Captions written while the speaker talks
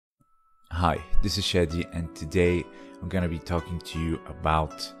Hi, this is Shadi, and today I'm gonna be talking to you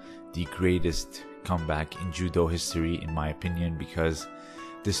about the greatest comeback in judo history, in my opinion, because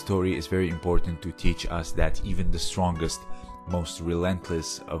this story is very important to teach us that even the strongest, most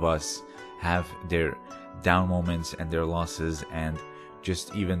relentless of us have their down moments and their losses, and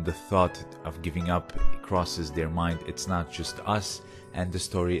just even the thought of giving up crosses their mind. It's not just us, and the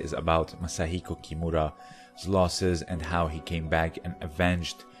story is about Masahiko Kimura's losses and how he came back and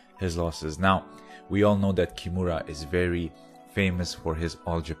avenged his losses. Now, we all know that Kimura is very famous for his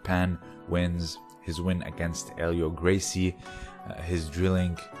All Japan wins, his win against Elio Gracie, his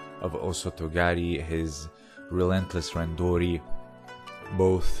drilling of Osotogari, his relentless randori,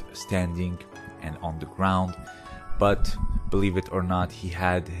 both standing and on the ground. But believe it or not, he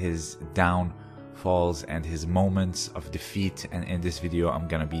had his downfalls and his moments of defeat, and in this video I'm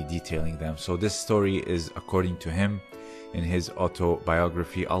gonna be detailing them. So this story is according to him in his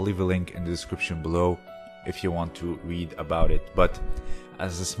autobiography. I'll leave a link in the description below if you want to read about it. But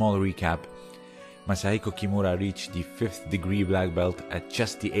as a small recap, Masahiko Kimura reached the 5th degree black belt at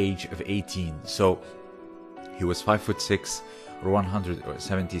just the age of 18. So he was 5'6" or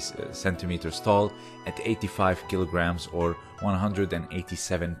 170 centimeters tall at 85 kilograms or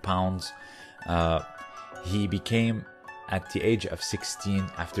 187 pounds. He became, at the age of 16,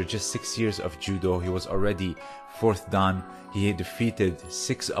 after just 6 years of judo, he was already 4th dan. He had defeated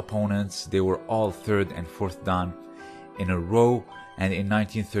 6 opponents. They were all 3rd and 4th dan in a row. And in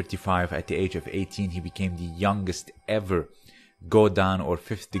 1935, at the age of 18, he became the youngest ever Godan or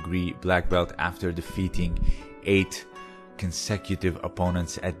 5th degree black belt after defeating 8 consecutive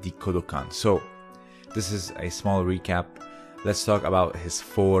opponents at the Kodokan. So this is a small recap. Let's talk about his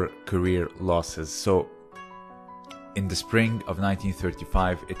 4 career losses. So in the spring of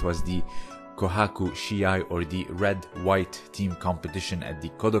 1935, it was the Kohaku Shiai, or the red-white team competition at the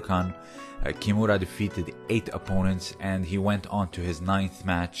Kodokan. Kimura defeated 8 opponents, and he went on to his 9th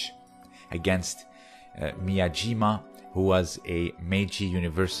match against Miyajima, who was a Meiji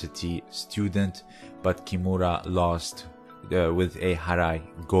University student, but Kimura lost with a Harai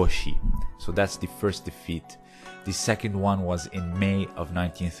Goshi. So that's the first defeat. The second one was in May of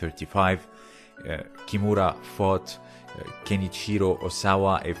 1935. Kimura fought Kenichiro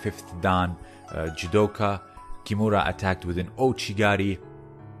Osawa, a 5th dan judoka. Kimura attacked with an Ouchigari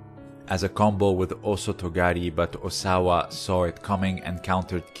as a combo with Osotogari, but Osawa saw it coming and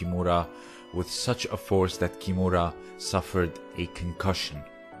countered Kimura with such a force that Kimura suffered a concussion.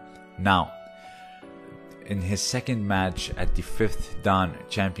 Now, in his second match at the 5th dan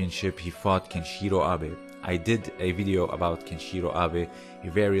championship, he fought Kenshiro Abe. I did a video about Kenshiro Abe,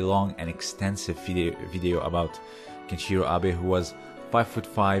 a very long and extensive video about Kenshiro Abe, who was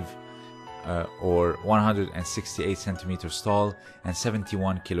 5'5" or 168 centimeters tall and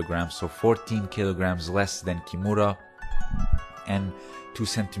 71 kilograms, so 14 kilograms less than Kimura and 2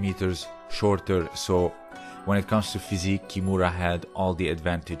 centimeters shorter. So when it comes to physique, Kimura had all the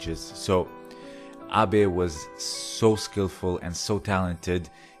advantages. So Abe was so skillful and so talented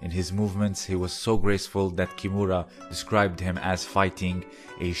in his movements. He was so graceful that Kimura described him as fighting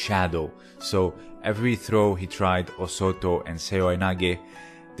a shadow. So every throw he tried, Osoto and Seoinage,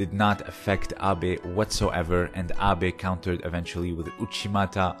 did not affect Abe whatsoever, and Abe countered eventually with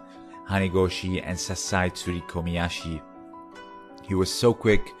Uchimata, Hanegoshi, and Sasai Tsurikomiyashi. He was so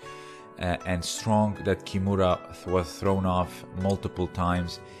quick and strong that Kimura was thrown off multiple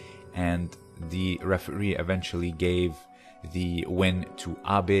times, and the referee eventually gave the win to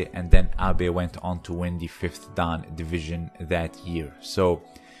Abe, and then Abe went on to win the 5th dan division that year. So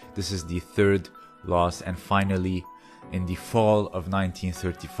this is the 3rd loss. And finally, in the fall of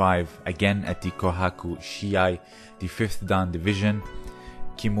 1935, again at the Kohaku Shiai, the 5th dan division,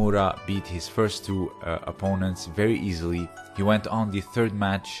 Kimura beat his first 2 opponents very easily. He went on the 3rd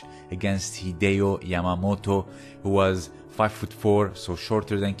match against Hideo Yamamoto, who was 5'4", so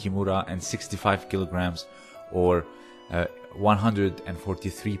shorter than Kimura, and 65 kilograms or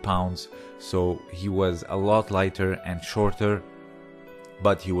 143 pounds. So he was a lot lighter and shorter,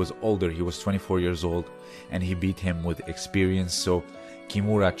 but he was older. He was 24 years old, and he beat him with experience. So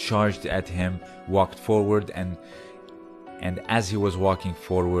Kimura charged at him, walked forward, and as he was walking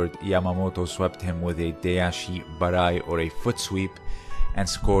forward, Yamamoto swept him with a Dayashi Barai, or a foot sweep, and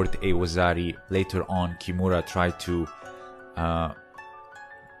scored a Wazari. Later on, Kimura tried to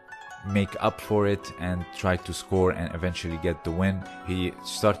make up for it and tried to score and eventually get the win. He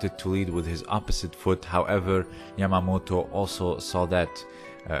started to lead with his opposite foot. However, Yamamoto also saw that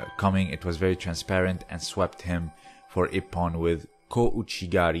coming. It was very transparent, and swept him for Ippon with Ko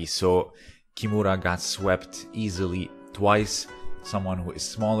Uchigari. So Kimura got swept easily twice, someone who is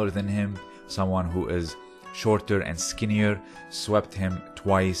smaller than him, someone who is shorter and skinnier, swept him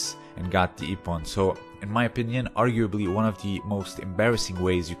twice and got the ippon. So in my opinion, arguably one of the most embarrassing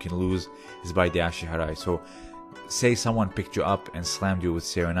ways you can lose is by the ashiharai. So say someone picked you up and slammed you with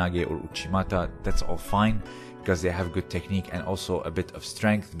seoinage or uchimata, that's all fine because they have good technique and also a bit of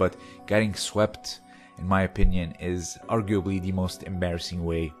strength, but getting swept, in my opinion, is arguably the most embarrassing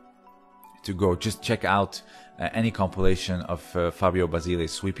way to go. Just check out any compilation of Fabio Basile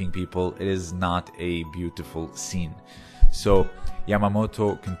sweeping people. It is not a beautiful scene. So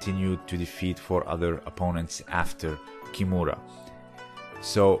Yamamoto continued to defeat 4 other opponents after Kimura.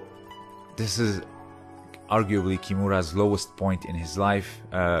 So this is arguably Kimura's lowest point in his life,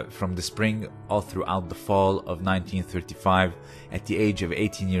 from the spring all throughout the fall of 1935. At the age of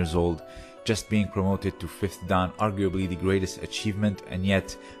 18 years old, just being promoted to 5th dan, arguably the greatest achievement, and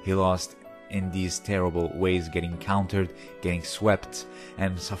yet he lost in these terrible ways, getting countered, getting swept,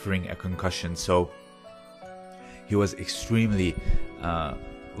 and suffering a concussion. So he was extremely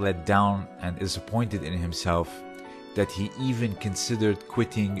let down and disappointed in himself that he even considered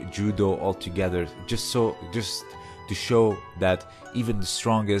quitting judo altogether, just to show that even the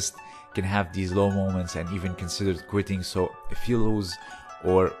strongest can have these low moments and even considered quitting. So if you lose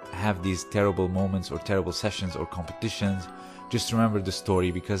or have these terrible moments or terrible sessions or competitions, just remember the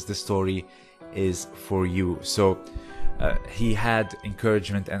story, because the story is for you. So he had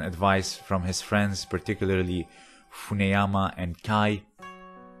encouragement and advice from his friends, particularly Funeyama and Kai,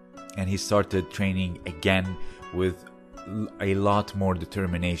 and he started training again with a lot more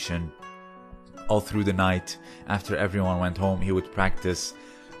determination. All through the night, after everyone went home, he would practice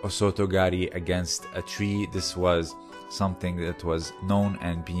osotogari against a tree. This was something that was known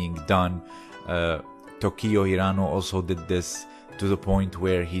and being done. Tokio Hirano also did this, to the point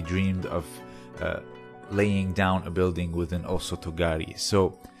where he dreamed of laying down a building with an osotogari.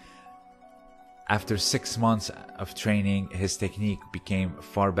 So after 6 months of training, his technique became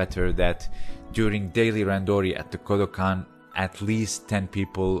far better, that during daily randori at the Kodokan, at least 10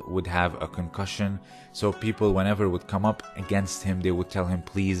 people would have a concussion. So people, whenever would come up against him, they would tell him,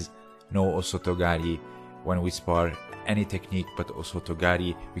 please, no osotogari when we spar, any technique but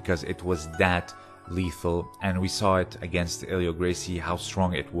osotogari, because it was that lethal. And we saw it against Elio Gracie, how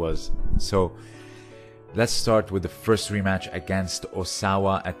strong it was. So let's start with the first rematch against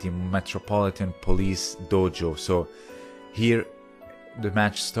Osawa at the Metropolitan Police Dojo. So here the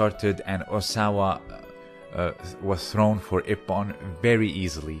match started and Osawa was thrown for ippon very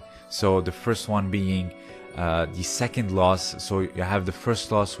easily. So the first one being the second loss. So you have the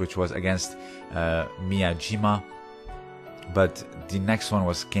first loss, which was against Miyajima, but the next one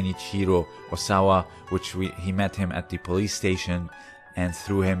was Kenichiro Osawa, which he met him at the police station and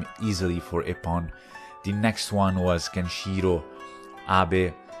threw him easily for ippon. The next one was Kenshiro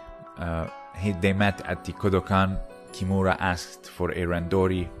Abe. They met at the Kodokan. Kimura asked for a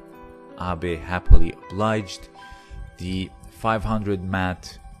randori. Abe happily obliged. The 500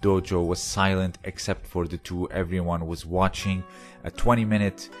 mat dojo was silent except for the two. Everyone was watching. A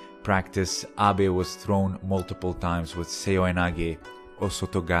 20-minute practice. Abe was thrown multiple times with seoinage,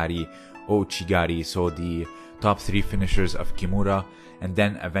 osotogari, ouchigari, so the top 3 finishers of Kimura. And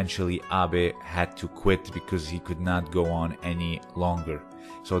then eventually Abe had to quit because he could not go on any longer.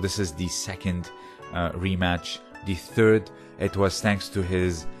 So this is the second rematch. The third, it was thanks to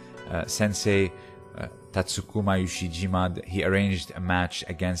his sensei Tatsukuma Yoshijima. He arranged a match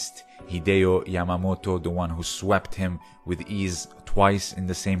against Hideo Yamamoto, the one who swept him with ease twice in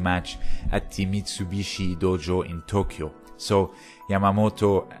the same match at the Mitsubishi Dojo in Tokyo. So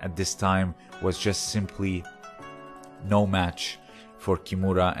Yamamoto at this time was just simply no match for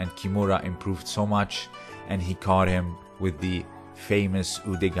Kimura, and Kimura improved so much, and he caught him with the famous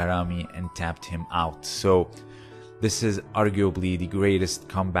udegarami and tapped him out. So this is arguably the greatest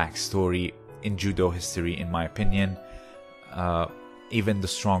comeback story in judo history, in my opinion. Even the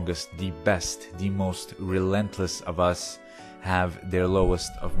strongest, the best, the most relentless of us have their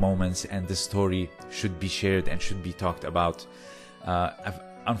lowest of moments, and this story should be shared and should be talked about.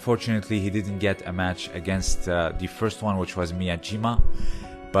 Unfortunately, he didn't get a match against the first one, which was Miyajima,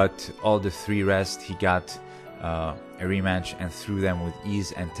 but all the 3 rest, he got a rematch and threw them with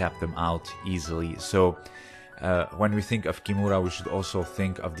ease and tapped them out easily. So when we think of Kimura, we should also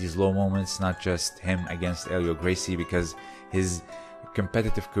think of these low moments, not just him against Elio Gracie, because his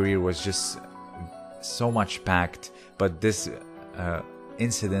competitive career was just so much packed. But this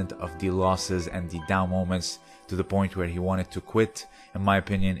incident of the losses and the down moments to the point where he wanted to quit, in my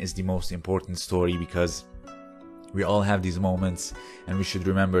opinion, is the most important story, because we all have these moments and we should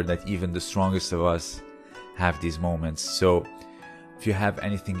remember that even the strongest of us have these moments. So If you have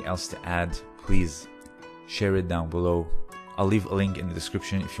anything else to add, please share it down below. I'll leave a link in the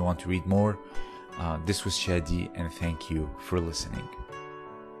description if you want to read more. This was Shadi, and thank you for listening.